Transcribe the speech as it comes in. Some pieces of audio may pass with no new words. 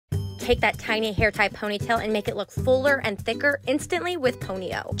take that tiny hair tie ponytail and make it look fuller and thicker instantly with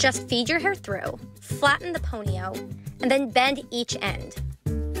Ponyo. Just feed your hair through, flatten the Ponyo, and then bend each end.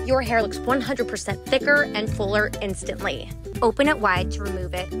 Your hair looks 100% thicker and fuller instantly. Open it wide to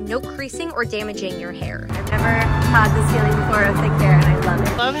remove it, no creasing or damaging your hair. I've never had this feeling before of thick hair and I love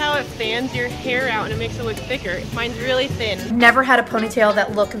it. Love how it fans your hair out and it makes it look thicker. Mine's really thin. Never had a ponytail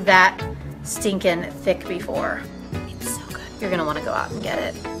that looked that stinking thick before. It's so good. You're gonna wanna go out and get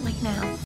it, like now.